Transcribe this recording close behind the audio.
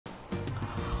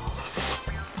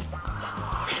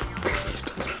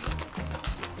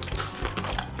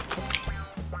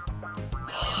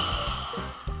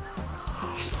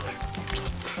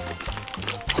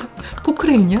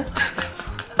끓여있냐?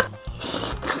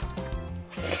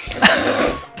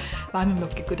 라면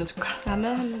몇 개 끓여줄까?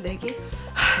 라면 한 4개?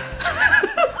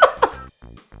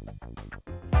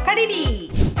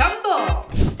 가리비,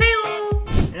 전복, 새우,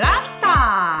 랍스터,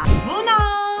 문어.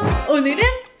 오늘은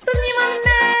손님 오는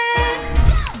날.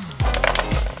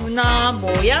 문어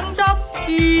모양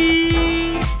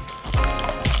접기.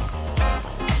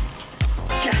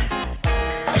 자,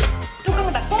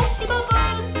 뚜껑 닫고 15분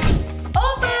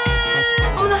오븐.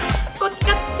 어머나, 꽃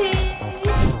같아.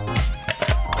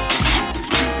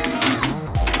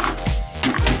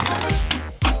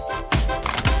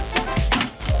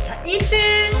 자, 2층.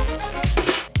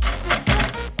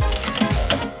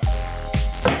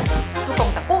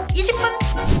 뚜껑 닫고 20분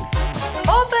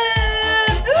오븐.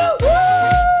 우!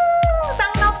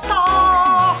 쌍럽스터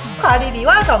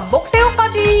가리비와 전복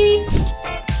새우까지.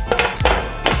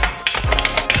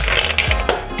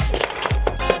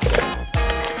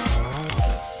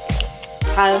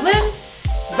 다음은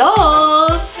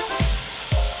소스.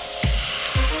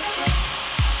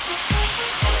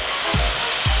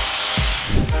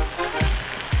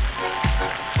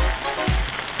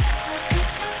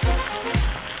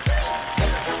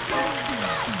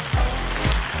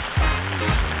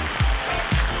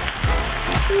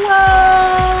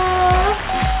 우와,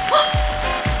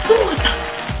 소금 같다.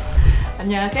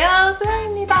 안녕하세요,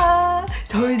 쏘영입니다.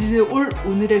 저희 집에 올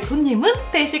오늘의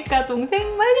손님은 대식가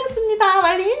동생 말리였습니다.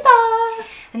 말리 인사.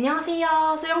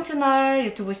 안녕하세요. 쏘영 채널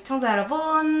유튜브 시청자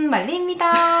여러분,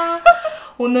 말리입니다.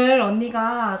 오늘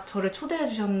언니가 저를 초대해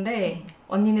주셨는데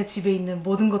언니네 집에 있는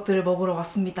모든 것들을 먹으러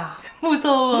왔습니다.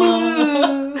 무서워.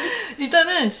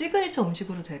 일단은 시그니처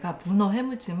음식으로 제가 문어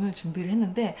해무찜을 준비를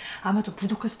했는데 아마 좀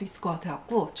부족할 수도 있을 것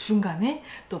같아갖고 중간에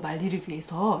또 말리를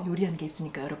위해서 요리한 게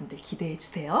있으니까 여러분들 기대해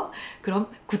주세요.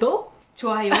 그럼 구독,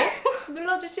 좋아요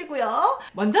눌러주시고요.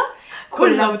 먼저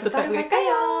콜라부터 콜라부터 따고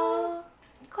갈까요?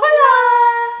 콜라.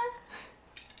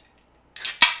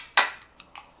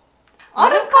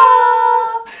 얼음컵.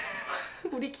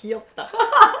 우리 귀엽다.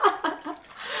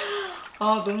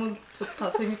 아, 너무 좋다.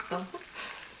 재밌다.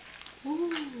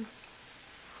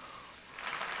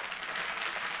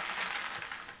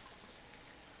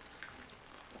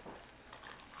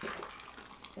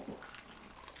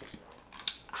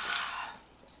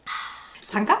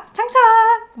 장갑 장착.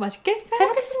 맛있게 잘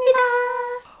먹겠습니다.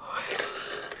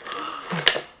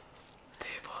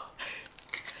 대박.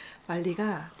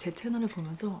 말리가 제 채널을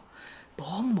보면서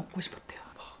너무 먹고 싶었대요.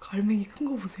 갈매기 큰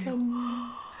거 보세요.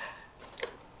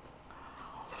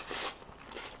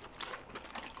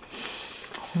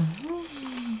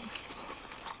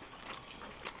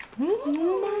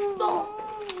 맛있다.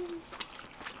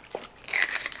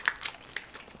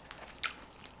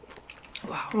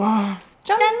 와.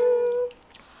 짠.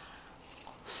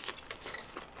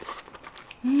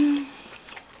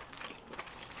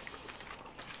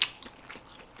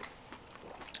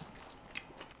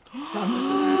 짠.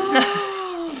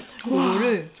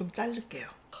 이거를 좀 자를게요.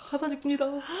 잡아줍니다.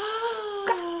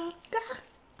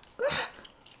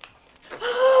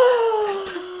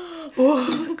 와,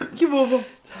 크게 먹어.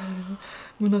 자,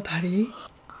 문어 다리.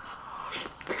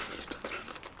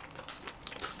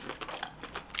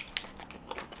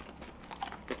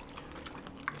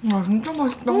 와, 진짜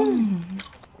맛있다.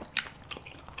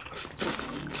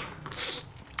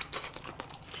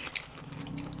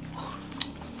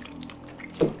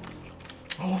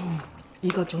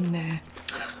 이거 좋네.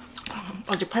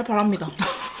 아직 팔팔합니다.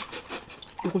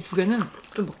 이거 두 개는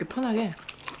좀 먹기 편하게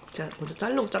제가 먼저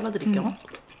잘라드릴게요.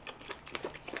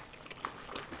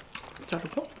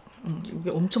 자르고 이게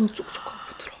엄청 촉촉하고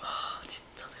부드러워. 아,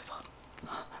 진짜 대박.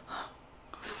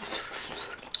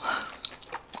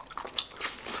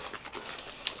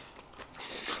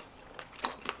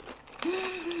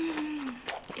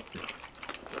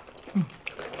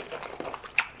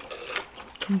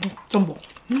 전복.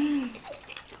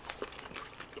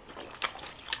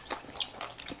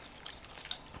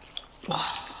 와,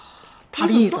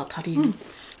 다리다, 다리.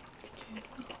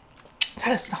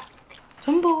 잘했어.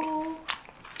 전복.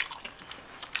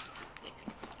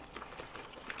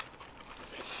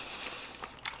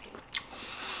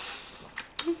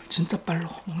 진짜 빨라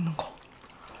먹는 거.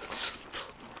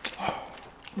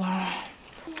 와,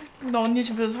 나 언니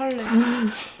집에서 살래.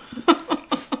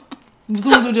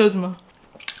 무서운 소리 하지 마.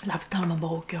 랍스터 한번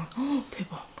먹어볼게요.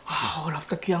 대박. 아,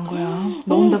 랍스터 귀한 거야.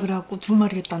 넣은다 그래갖고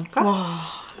 2마리 했다니까. 와.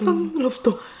 짠,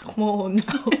 랍스터. 고마워, 언니.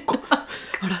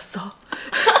 알았어.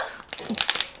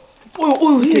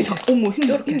 힘이 어머,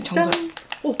 힘이 장살.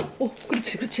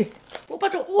 그렇지, 그렇지.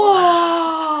 뽑아줘.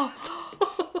 우와.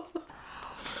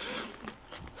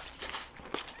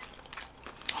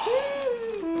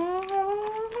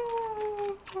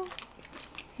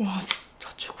 와 진짜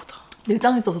최고다.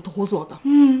 내장이 있어서 더 고소하다.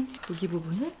 여기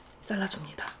부분을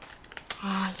잘라줍니다.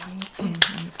 아 양옆에.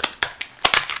 양옆에.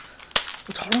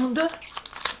 잘하는데?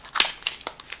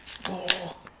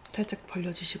 살짝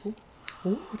벌려주시고.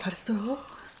 오, 잘했어요.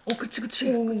 그치.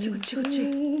 짠!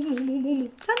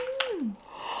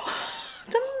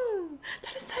 짠!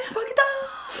 잘했어요. 대박이다.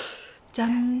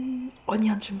 짠!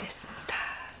 어니언 준비했습니다.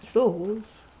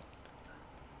 소스.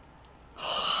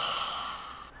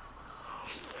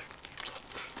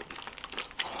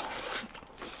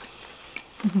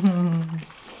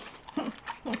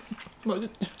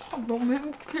 맛있지? 너무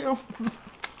행복해요.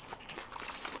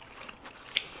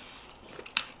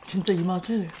 진짜 이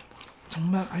맛을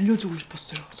정말 알려주고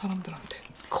싶었어요, 사람들한테.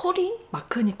 커리?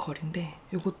 마크니 커리인데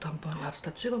이것도 한번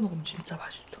랍스터 찍어 먹으면 진짜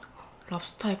맛있어.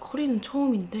 랍스타의 커리는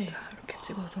처음인데. 자, 이렇게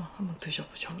찍어서 한번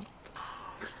드셔보셔.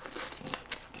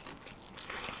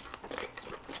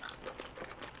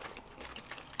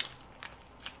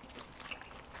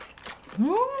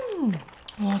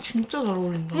 와 진짜 잘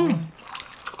어울린다.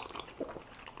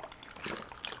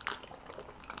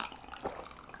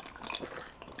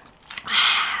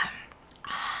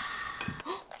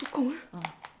 뚜껑을?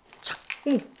 착.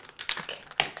 이렇게.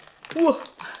 우와.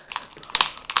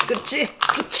 그렇지.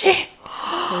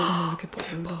 이거는 이렇게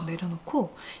퍽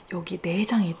내려놓고 여기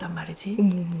내장이 있단 말이지.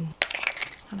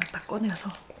 하나 딱 꺼내서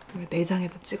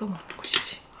내장에다 찍어 먹는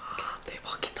것이지.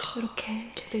 대박이다.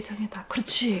 이렇게 내장에다.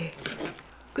 그렇지.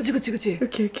 그치.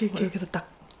 이렇게 이렇게 해서 딱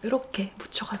이렇게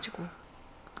묻혀가지고.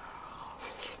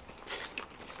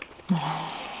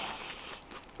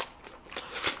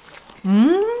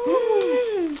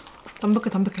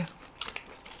 담백해.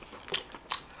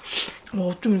 와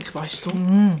어쩜 이렇게 맛있어? 와,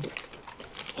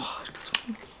 이렇게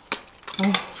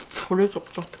버릴 수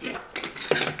없어.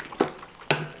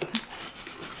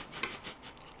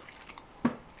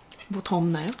 뭐 더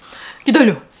없나요?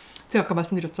 기다려. 제가 아까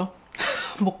말씀드렸죠?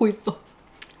 먹고 있어.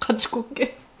 가지고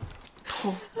올게.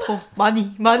 더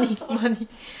많이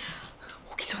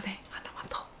오기 전에 하나만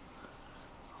더.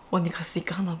 언니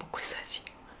갔으니까 하나 먹고 있어야지.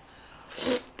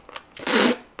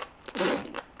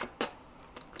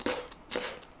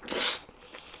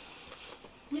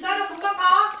 기다려, 금방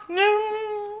가.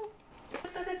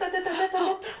 됐다.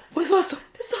 벌써 왔어.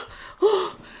 됐어.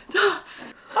 자.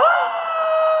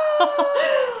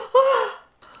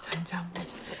 자, 이제 한번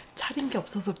차린 게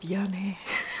없어서 미안해.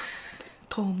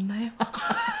 더 없나요?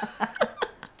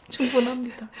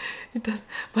 충분합니다. 일단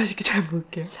맛있게 잘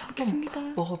먹을게요. 잘 먹겠습니다.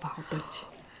 먹어봐, 어떨지.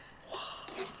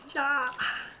 야,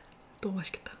 너무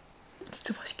맛있겠다.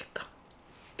 진짜 맛있겠다.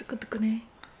 뜨끈뜨끈해.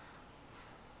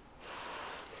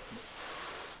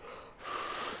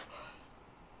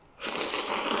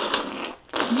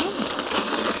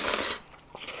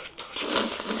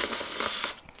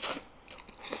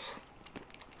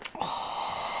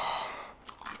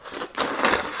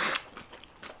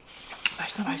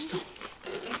 맛있어.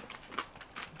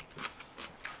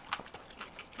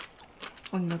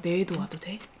 언니 나 내일도 와도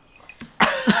돼?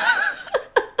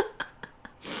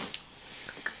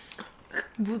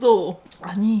 무서워.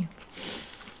 아니,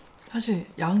 사실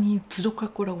양이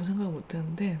부족할 거라고 생각 못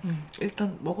했는데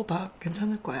일단 먹어봐.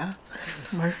 괜찮을 거야.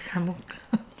 맛있어. 잘 먹을게.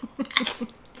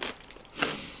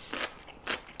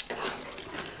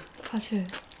 사실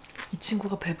이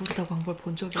친구가 배부르다고 한 걸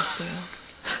본 적이 없어요.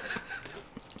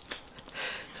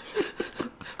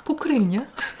 포크레인이야?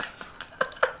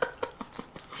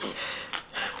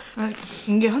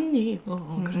 이게 한 입.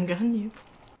 그래. 이게 한 입.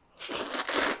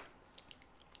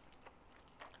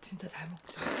 진짜 잘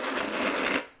먹죠.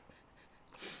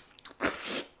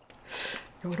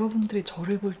 여러분들이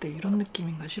저를 볼 때 이런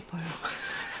느낌인가 싶어요.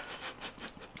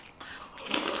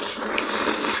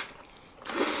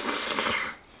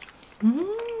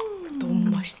 너무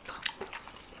맛있다.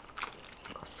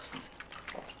 이거 소스.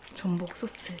 전복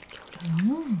소스 이렇게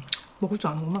올려서. 먹을 줄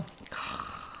아는구나.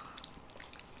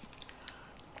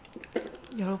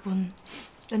 여러분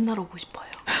맨날 오고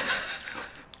싶어요.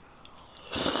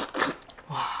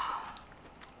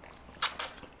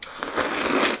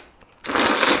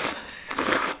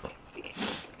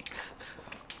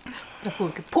 자꾸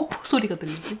이렇게 폭폭 소리가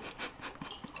들리지?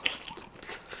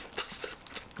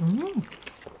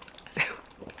 새우.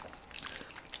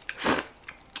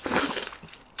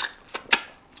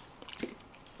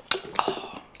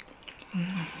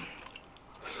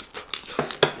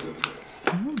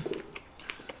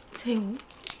 새우.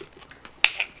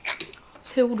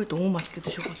 새우를 너무 맛있게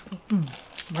드셔가지고.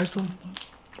 맛있어.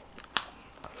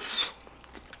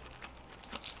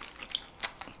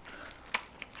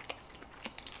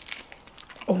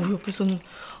 옆에서는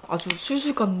아주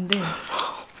술술 깠는데.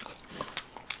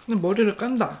 근데 머리를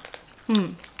깐다.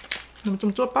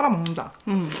 그럼 좀 빨아먹는다.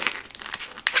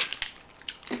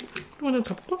 그냥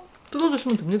잡고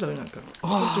뜯어주시면 됩니다. 그냥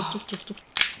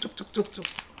쭉쭉쭉쭉쭉쭉쭉쭉쭉.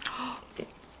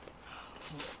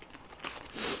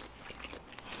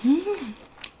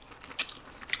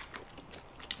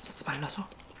 소스 발라서.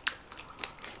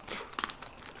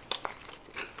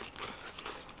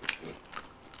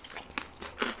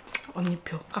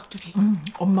 언니표 깍두기.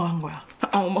 엄마가 한 거야.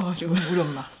 아, 엄마가 지금. 우리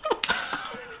엄마.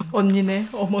 언니네,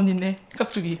 어머니네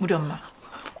깍두기. 우리 엄마.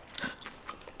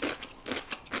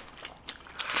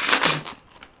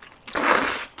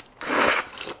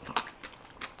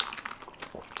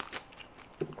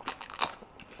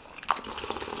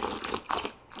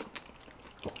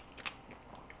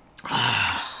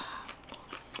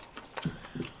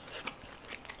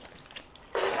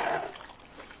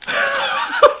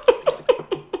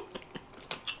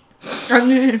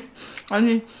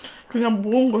 아니 그냥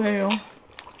모은 거예요.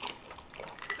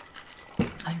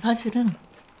 아니 사실은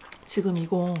지금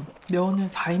이거 면을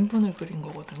 4인분을 끓인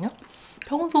거거든요.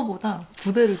 평소보다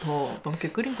 2배를 더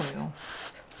넘게 끓인 거예요.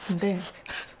 근데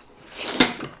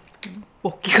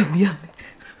먹기가 미안해.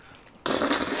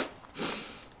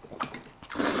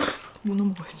 문어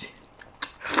먹어야지.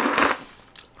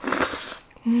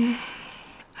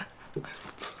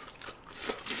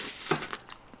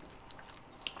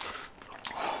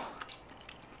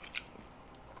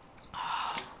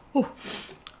 오.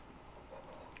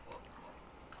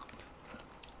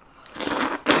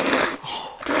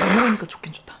 잘 먹으니까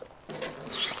좋긴 좋다.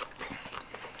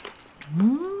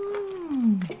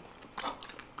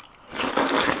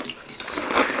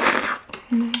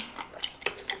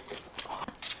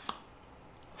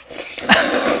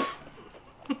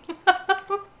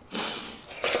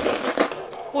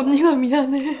 언니가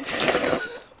미안해.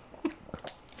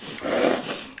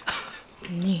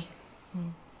 언니,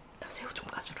 나 새우 좀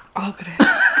까주라. 아 그래.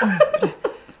 그래.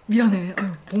 미안해.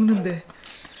 먹는데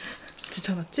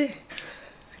귀찮았지?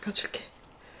 까줄게.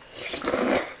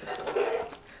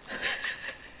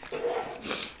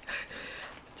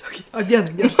 저기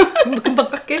미안해.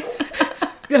 금방 깎게.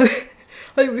 미안해.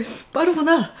 아니 왜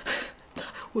빠르구나. 자,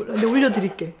 내가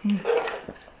올려드릴게.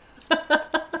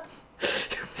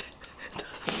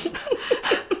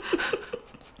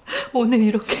 오늘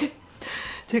이렇게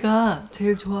제가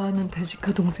제일 좋아하는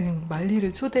대식가 동생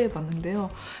말리를 초대해봤는데요.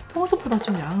 평소보다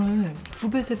좀 양을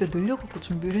 2배, 3배 늘려갖고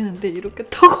준비를 했는데 이렇게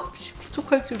턱없이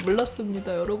부족할 줄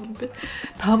몰랐습니다, 여러분들.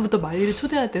 다음부터 말리를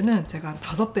초대할 때는 제가 한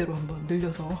 5배로 한번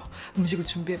늘려서 음식을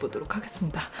준비해보도록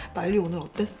하겠습니다. 말리 오늘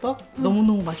어땠어?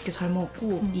 너무너무 맛있게 잘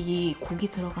먹었고 이 고기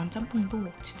들어간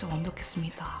짬뽕도 진짜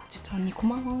완벽했습니다. 진짜 언니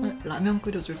고마워. 라면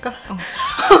끓여줄까?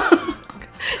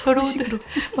 여러분들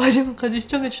마지막까지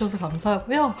시청해주셔서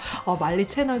감사하고요. 말리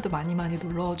채널도 많이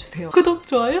눌러주세요. 구독,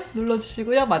 좋아요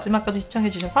눌러주시고요. 마지막까지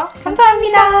시청해주셔서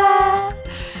감사합니다.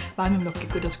 라면 몇 개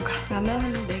끓여줄까? 라면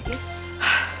한 4개?